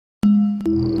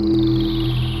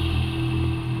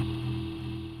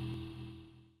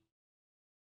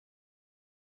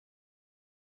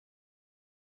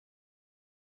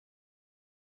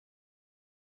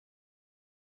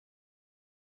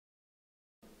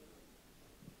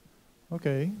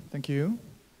Okay, thank you.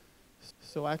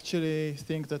 So I actually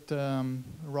think that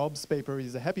Rob's paper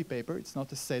is a happy paper. It's not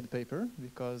a sad paper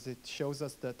because it shows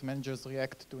us that managers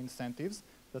react to incentives.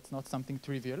 That's not something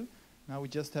trivial. Now we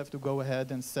just have to go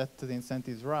ahead and set the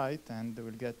incentives right and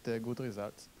we'll get good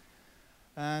results.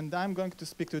 And I'm going to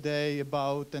speak today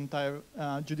about entire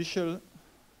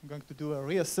I'm going to do a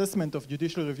reassessment of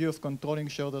judicial review of controlling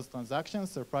shareholders' transactions.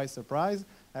 Surprise, surprise.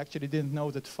 I actually didn't know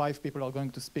that 5 people are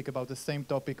going to speak about the same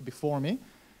topic before me.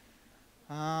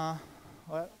 Well,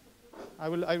 I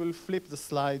will flip the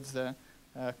slides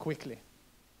quickly.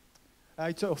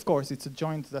 Of course, it's a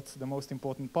joint, that's the most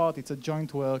important part. It's a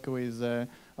joint work with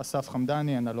Asaf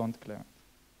Hamdani and Alon Claire.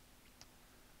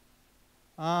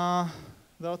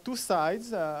 There are 2 sides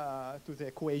to the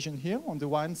equation here. On the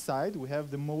one side, we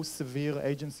have the most severe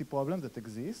agency problem that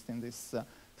exists in this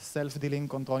self-dealing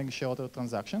controlling shareholder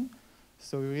transaction.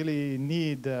 So we really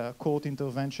need court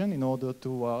intervention in order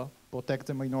to protect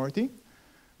the minority.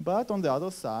 But on the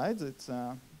other side, it's,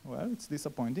 well, it's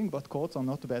disappointing, but courts are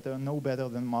not better, no better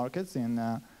than markets in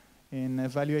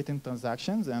evaluating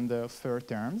transactions and fair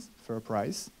terms, fair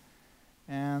price.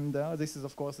 And this is,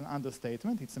 of course, an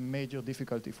understatement. It's a major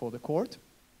difficulty for the court.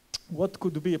 What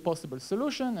could be a possible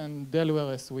solution? And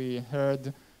Delaware, as we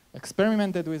heard,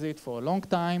 experimented with it for a long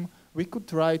time. We could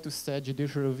try to set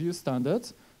judicial review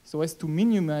standards so as to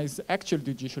minimize actual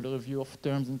judicial review of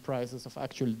terms and prices of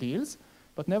actual deals,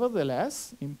 but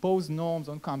nevertheless impose norms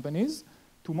on companies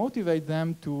to motivate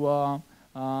them to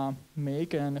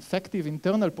make an effective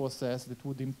internal process that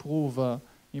would improve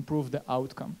the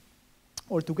outcome.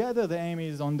 Altogether, the aim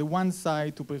is on the one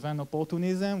side to prevent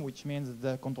opportunism, which means that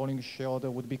the controlling shareholder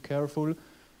would be careful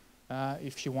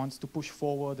if she wants to push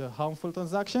forward a harmful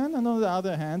transaction. And on the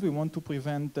other hand, we want to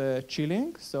prevent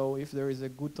chilling. So if there is a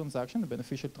good transaction, a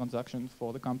beneficial transaction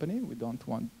for the company, we don't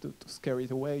want to scare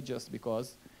it away just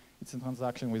because it's a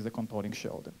transaction with the controlling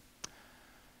shareholder.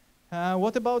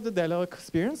 What about the Delaware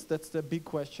experience? That's the big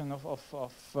question of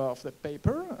the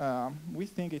paper. We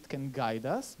think it can guide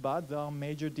us, but there are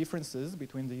major differences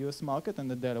between the US market and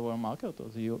the Delaware market, or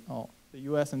the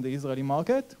US and the Israeli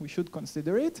market. We should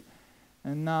consider it.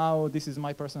 And now this is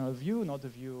my personal view, not the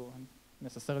view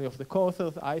necessarily of the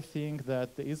co-authors. I think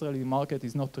that the Israeli market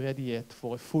is not ready yet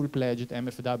for a full-fledged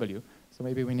MFW. So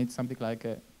maybe we need something like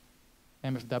a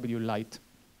MFW light.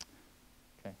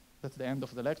 That's the end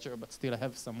of the lecture, but still I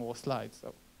have some more slides,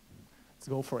 so let's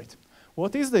go for it.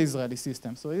 What is the Israeli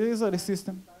system? So the Israeli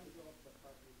system...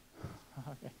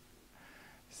 Okay.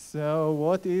 So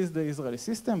what is the Israeli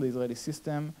system? The Israeli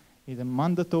system is a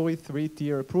mandatory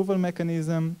 3-tier approval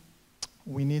mechanism.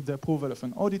 We need the approval of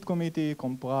an audit committee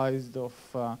comprised of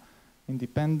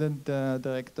independent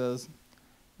directors.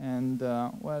 And,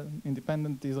 well,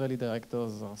 independent Israeli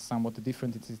directors are somewhat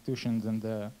different institutions than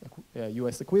the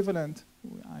US equivalent.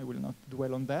 I will not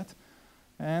dwell on that.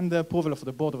 And the approval of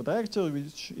the board of directors,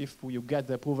 which if you get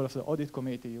the approval of the audit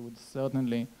committee, you would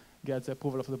certainly get the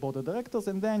approval of the board of directors,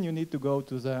 and then you need to go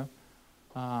to the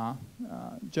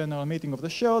general meeting of the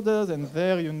shareholders, and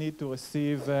there you need to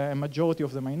receive a majority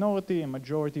of the minority, a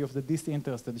majority of the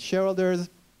disinterested shareholders.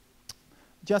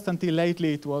 Just until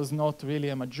lately, it was not really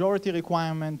a majority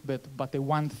requirement, but a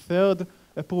 1/3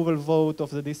 approval vote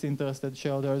of the disinterested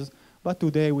shareholders. But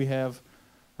today we have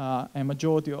a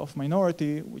majority of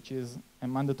minority, which is a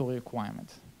mandatory requirement.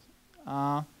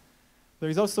 There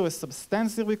is also a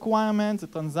substantive requirement. The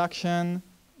transaction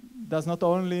does not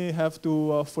only have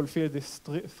to fulfill this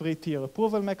 3-tier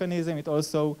approval mechanism, it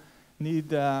also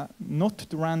need not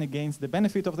to run against the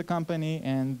benefit of the company,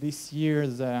 and this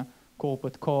year's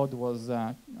corporate code was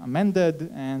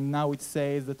amended, and now it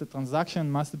says that the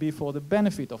transaction must be for the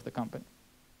benefit of the company.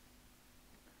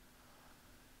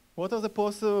 What are the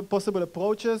possible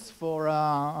approaches for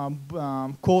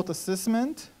court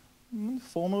assessment?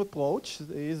 Formal approach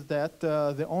is that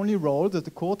the only role that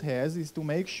the court has is to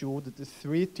make sure that the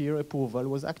 3-tier approval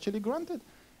was actually granted.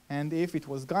 And if it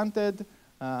was granted,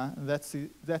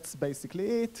 that's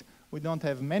basically it. We don't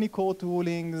have many court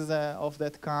rulings of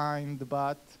that kind,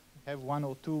 but have 1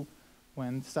 or 2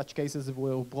 when such cases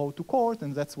were brought to court,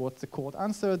 and that's what the court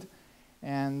answered,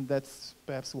 and that's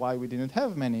perhaps why we didn't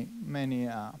have many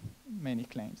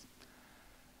claims.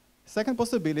 Second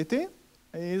possibility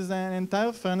is an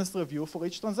entire fairness review for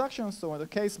each transaction. So on a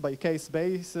case-by-case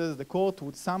basis, the court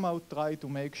would somehow try to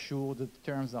make sure that the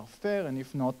terms are fair, and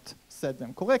if not, set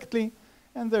them correctly.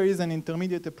 And there is an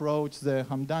intermediate approach. The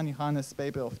Hamdani-Hannes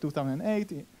paper of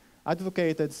 2008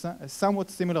 advocated a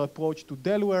somewhat similar approach to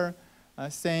Delaware,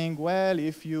 saying, well,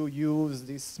 if you use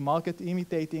this market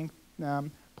imitating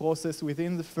process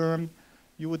within the firm,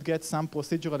 you would get some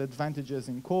procedural advantages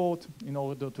in court in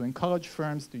order to encourage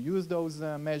firms to use those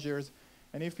measures.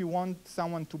 And if you want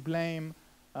someone to blame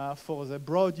for the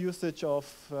broad usage of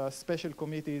special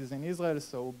committees in Israel,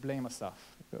 so blame Asaf,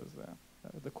 because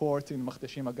the court in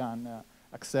Makhtashim Agan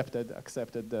accepted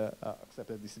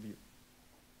this view.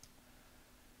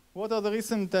 What are the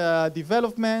recent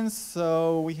developments?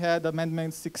 So we had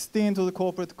Amendment 16 to the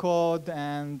Corporate Code,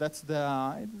 and there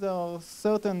are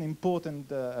certain important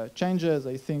changes.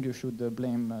 I think you should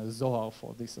blame Zohar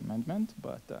for this amendment,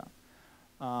 but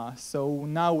so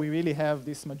now we really have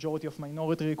this majority of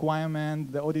minority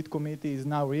requirement. The audit committee is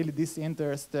now really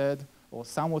disinterested, or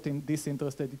somewhat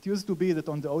disinterested. It used to be that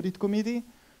on the audit committee,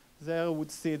 there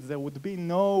would be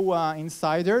no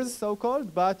insiders,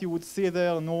 so-called, but you would see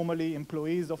there normally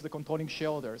employees of the controlling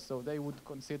shareholders. So they would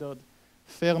consider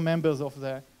fair members of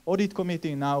the audit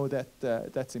committee. Now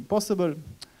that's impossible.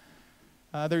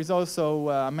 There is also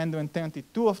Amendment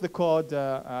 22 of the code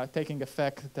taking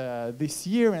effect this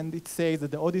year, and it says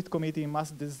that the audit committee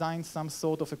must design some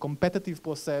sort of a competitive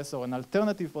process or an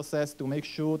alternative process to make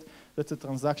sure that the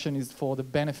transaction is for the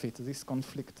benefit, this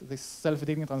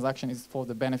self-dealing transaction is for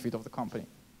the benefit of the company.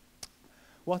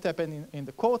 What happened in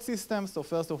the court system? So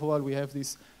first of all, we have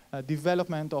this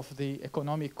development of the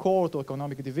economic court or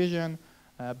economic division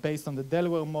based on the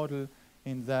Delaware model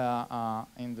in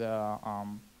the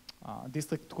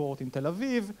district court in Tel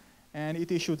Aviv, and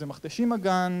it issued the Makhtashim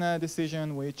Agan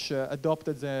decision, which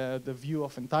adopted the view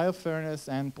of entire fairness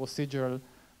and procedural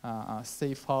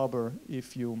safe harbor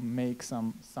if you make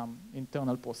some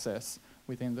internal process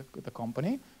within the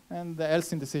company. And the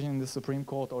Elsin decision in the Supreme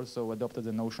Court also adopted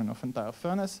the notion of entire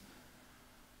fairness.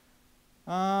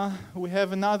 We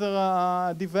have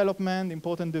another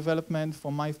important development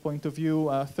from my point of view,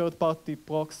 third-party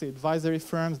proxy advisory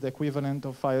firms, the equivalent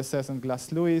of ISS and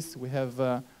Glass Lewis. We have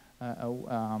a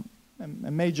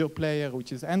major player,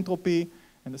 which is Entropy,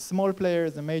 and a small player.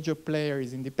 The major player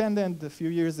is independent. A few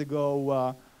years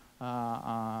ago,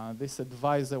 this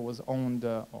advisor was owned,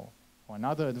 or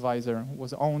another advisor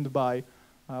was owned by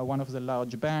one of the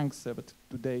large banks, but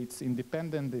today it's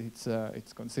independent.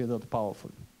 It's considered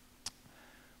powerful.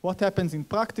 What happens in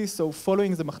practice? So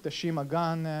following the Makhtashim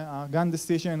Agan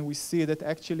decision, we see that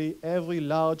actually every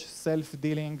large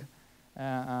self-dealing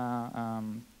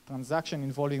transaction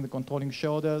involving the controlling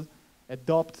shareholders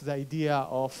adopt the idea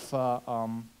of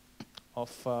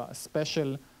a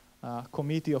special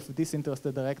committee of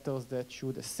disinterested directors that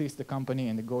should assist the company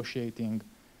in negotiating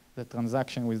the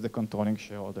transaction with the controlling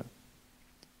shareholder.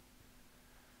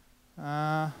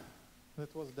 That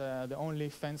was the only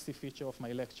fancy feature of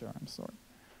my lecture, I'm sorry.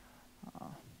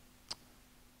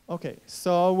 Okay,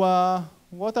 so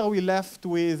what are we left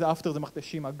with after the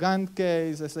Makhtashim Agan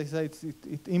case? As I said,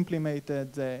 it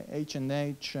implemented the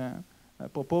H&H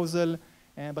proposal,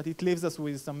 but it leaves us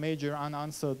with some major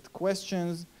unanswered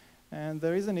questions. And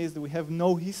the reason is that we have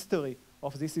no history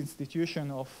of this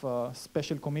institution of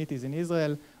special committees in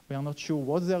Israel. We are not sure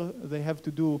what they have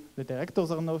to do. The directors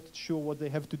are not sure what they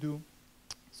have to do.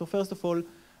 So first of all,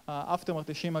 after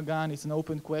Makhtashim Agan, it's an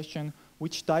open question: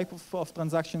 which type of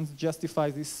transactions justify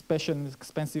this special and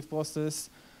expensive process?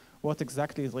 What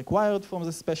exactly is required from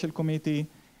the special committee?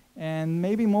 And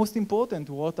maybe most important,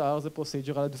 what are the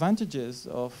procedural advantages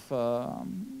of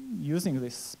using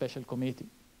this special committee?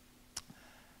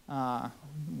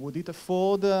 Would it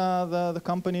afford the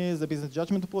companies the business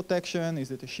judgment protection?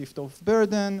 Is it a shift of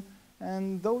burden?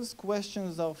 And those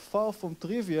questions are far from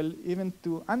trivial even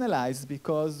to analyze,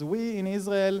 because we in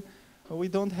Israel, we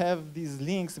don't have these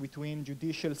links between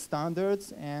judicial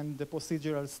standards and the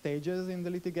procedural stages in the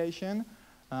litigation.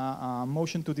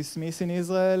 Motion to dismiss in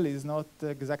Israel is not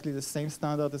exactly the same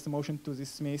standard as the motion to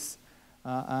dismiss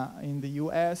in the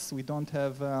US. We don't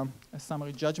have a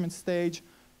summary judgment stage.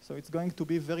 So it's going to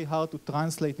be very hard to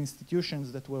translate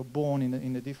institutions that were born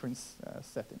in a different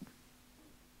setting.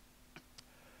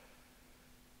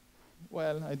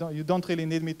 Well, you don't really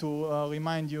need me to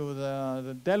remind you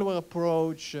the Delaware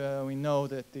approach. We know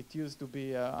that it used to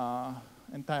be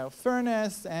entire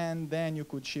fairness, and then you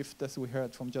could shift, as we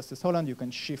heard from Justice Holland, you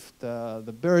can shift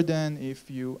the burden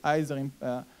if you either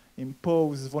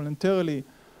impose voluntarily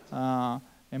a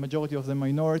majority of the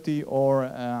minority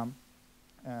or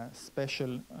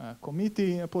special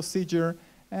committee procedure.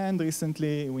 And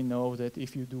recently we know that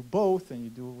if you do both and you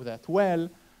do that well,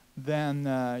 then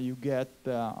you get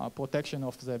a protection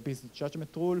of the business judgment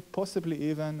rule, possibly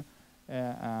even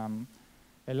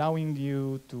allowing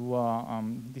you to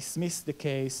dismiss the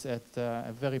case at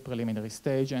a very preliminary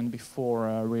stage and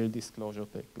before real disclosure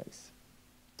takes place.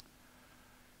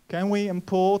 Can we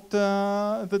import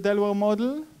the Delaware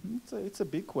model? It's a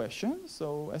big question.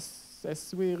 So as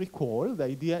as we recall, the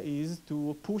idea is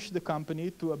to push the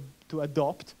company to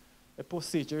adopt a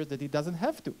procedure that it doesn't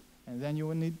have to. And then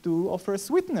you need to offer a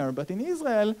sweetener. But in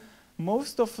Israel,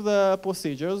 most of the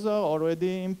procedures are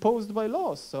already imposed by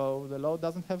law, so the law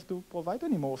doesn't have to provide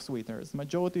any more sweeteners.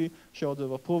 Majority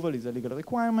shareholder approval is a legal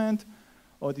requirement.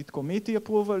 Audit committee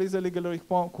approval is a legal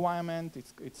requirement.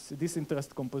 It's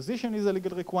disinterest composition is a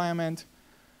legal requirement.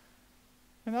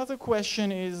 Another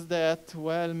question is that,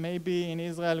 well, maybe in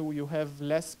Israel you have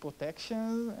less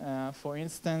protections. For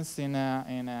instance, in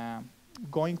a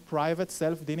going private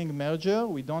self-dealing merger,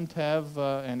 we don't have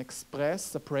an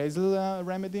express appraisal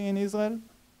remedy in Israel.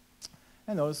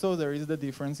 And also there is the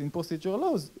difference in procedural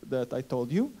laws that I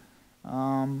told you.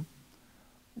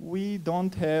 We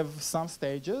don't have some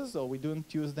stages, or we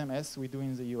don't use them as we do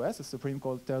in the US. The Supreme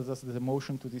Court tells us that the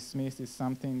motion to dismiss is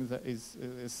something that is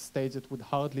a stage that would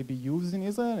hardly be used in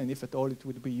Israel, and if at all it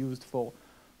would be used for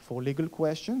legal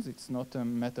questions. It's not a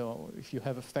matter of, if you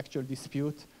have a factual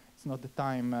dispute, it's not the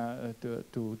time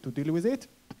to deal with it.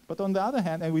 But on the other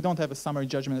hand, and we don't have a summary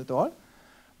judgment at all,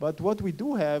 but what we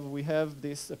do have, we have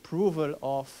this approval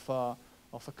of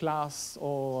a class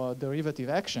or derivative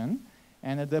action.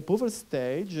 And at the approval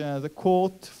stage, the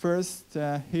court first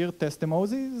hears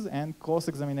testimonies and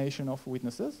cross-examination of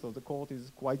witnesses. So the court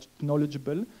is quite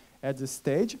knowledgeable at this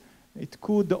stage. It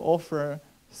could offer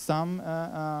some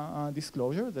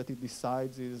disclosure that it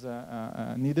decides is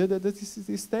needed at this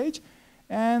stage.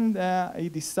 And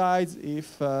it decides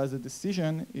if the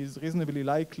decision is reasonably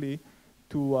likely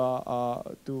to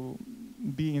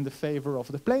be in the favor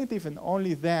of the plaintiff, and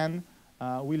only then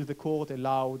will the court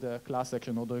allow the class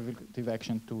action or derivative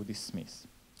action to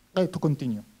to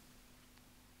continue.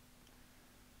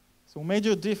 So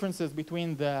major differences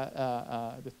between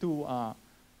the two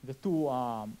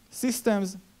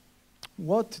systems.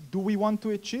 What do we want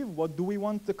to achieve? What do we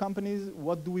want the companies?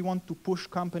 What do we want to push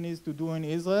companies to do in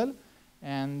Israel?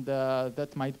 And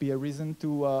that might be a reason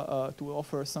to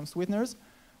offer some sweeteners.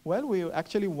 Well, we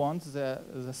actually want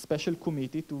the special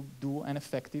committee to do an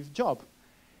effective job.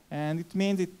 And it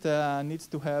means it needs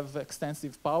to have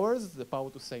extensive powers, the power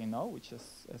to say no, which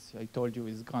as I told you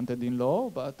is granted in law,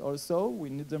 but also we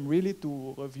need them really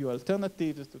to review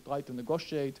alternatives, to try to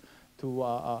negotiate,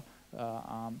 to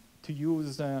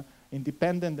use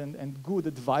independent and good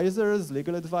advisors,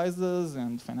 legal advisors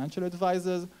and financial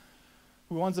advisors.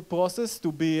 We want the process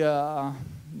to be a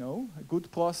good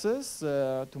process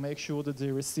to make sure that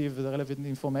they receive the relevant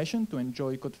information, to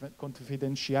enjoy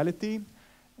confidentiality,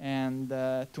 and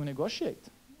to negotiate.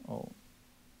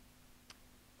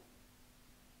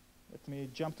 Let me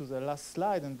jump to the last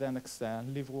slide and then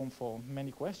leave room for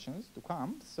many questions to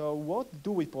come. So what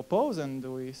do we propose? And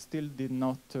we still did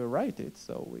not write it,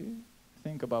 so we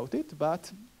think about it.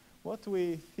 But what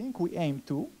we think we aim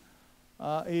to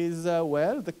is,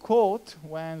 well, the court,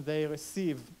 when they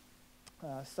receive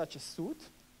such a suit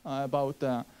about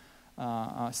a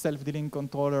self-dealing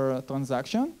controller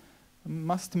transaction,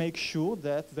 must make sure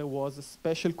that there was a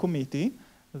special committee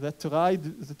that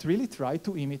really tried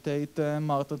to imitate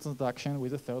Martin transaction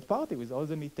with a third party, with all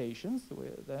the limitations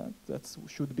that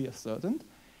should be ascertained,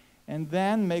 and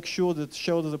then make sure that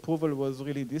shareholders' approval was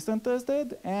really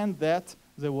disinterested, and that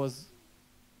there was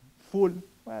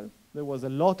there was a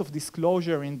lot of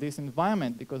disclosure in this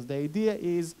environment, because the idea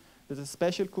is that a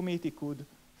special committee could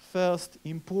first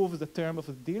improve the term of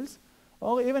the deals,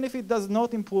 or even if it does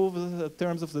not improve the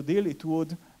terms of the deal, it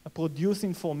would produce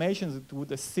information that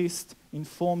would assist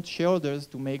informed shareholders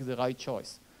to make the right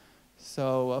choice.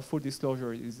 So full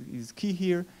disclosure is key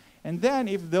here. And then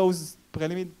if those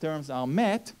preliminary terms are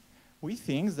met, we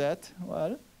think that,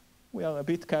 well, we are a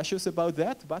bit cautious about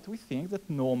that, but we think that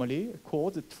normally a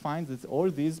court that finds that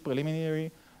all these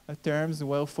preliminary terms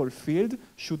were fulfilled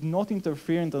should not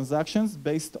interfere in transactions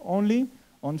based only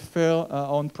on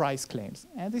on price claims.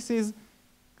 And this is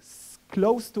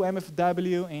close to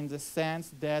MFW in the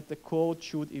sense that the court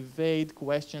should evade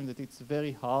questions that it's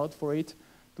very hard for it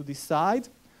to decide,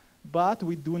 but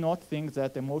we do not think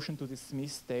that the motion to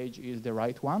dismiss stage is the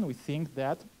right one. We think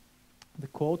that the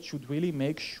court should really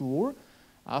make sure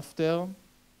after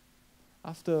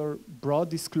broad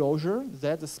disclosure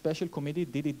that the special committee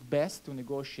did its best to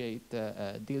negotiate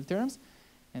deal terms.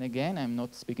 And again, I'm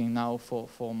not speaking now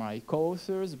for my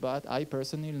co-authors, but I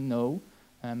personally know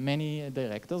many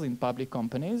directors in public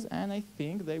companies, and I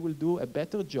think they will do a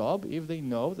better job if they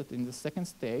know that in the second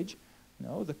stage,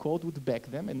 the court would back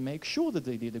them and make sure that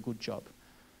they did a good job.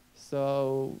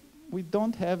 So we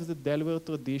don't have the Delaware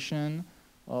tradition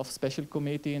of special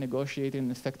committee negotiating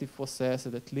an effective process,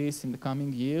 at least in the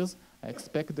coming years. I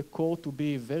expect the court to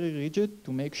be very rigid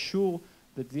to make sure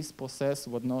that this process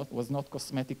was not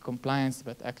cosmetic compliance,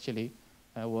 but actually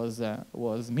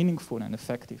was meaningful and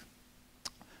effective.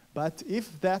 But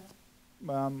if that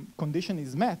condition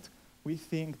is met, we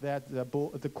think that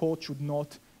the court should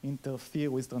not interfere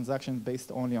with transactions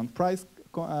based only on price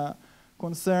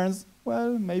concerns.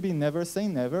 Well, maybe never say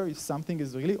never. If something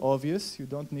is really obvious, you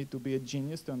don't need to be a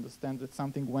genius to understand that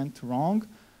something went wrong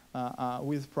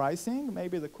with pricing.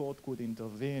 Maybe the court could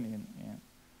intervene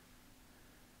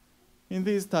in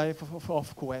these type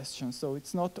of questions. So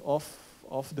it's not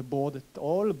off the board at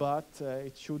all, but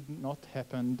it should not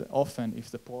happen often if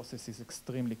the process is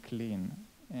extremely clean.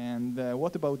 And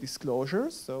what about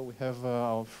disclosures? So we have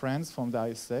our friends from the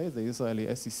ISA, the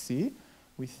Israeli SEC.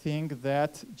 We think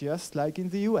that just like in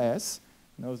the US,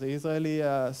 the Israeli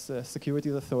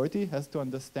Securities Authority has to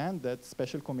understand that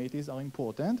special committees are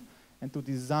important and to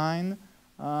design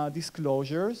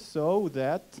disclosures so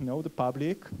that the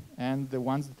public and the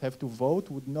ones that have to vote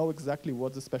would know exactly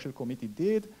what the special committee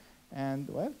did. And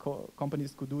well,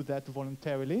 companies could do that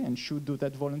voluntarily and should do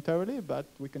that voluntarily, but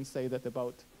we can say that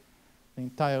about the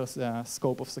entire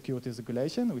scope of securities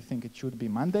regulation. We think it should be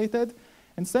mandated.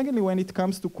 And secondly, when it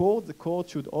comes to court, the court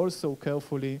should also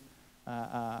carefully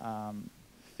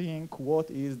think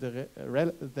what is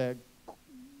the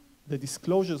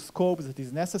disclosure scope that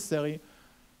is necessary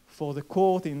for the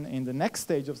court in the next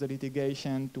stage of the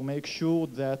litigation to make sure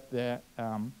that the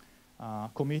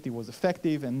committee was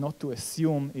effective and not to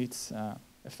assume its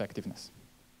effectiveness.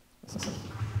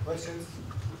 Questions?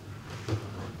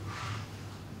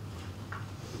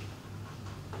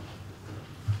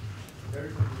 Very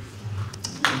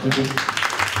good.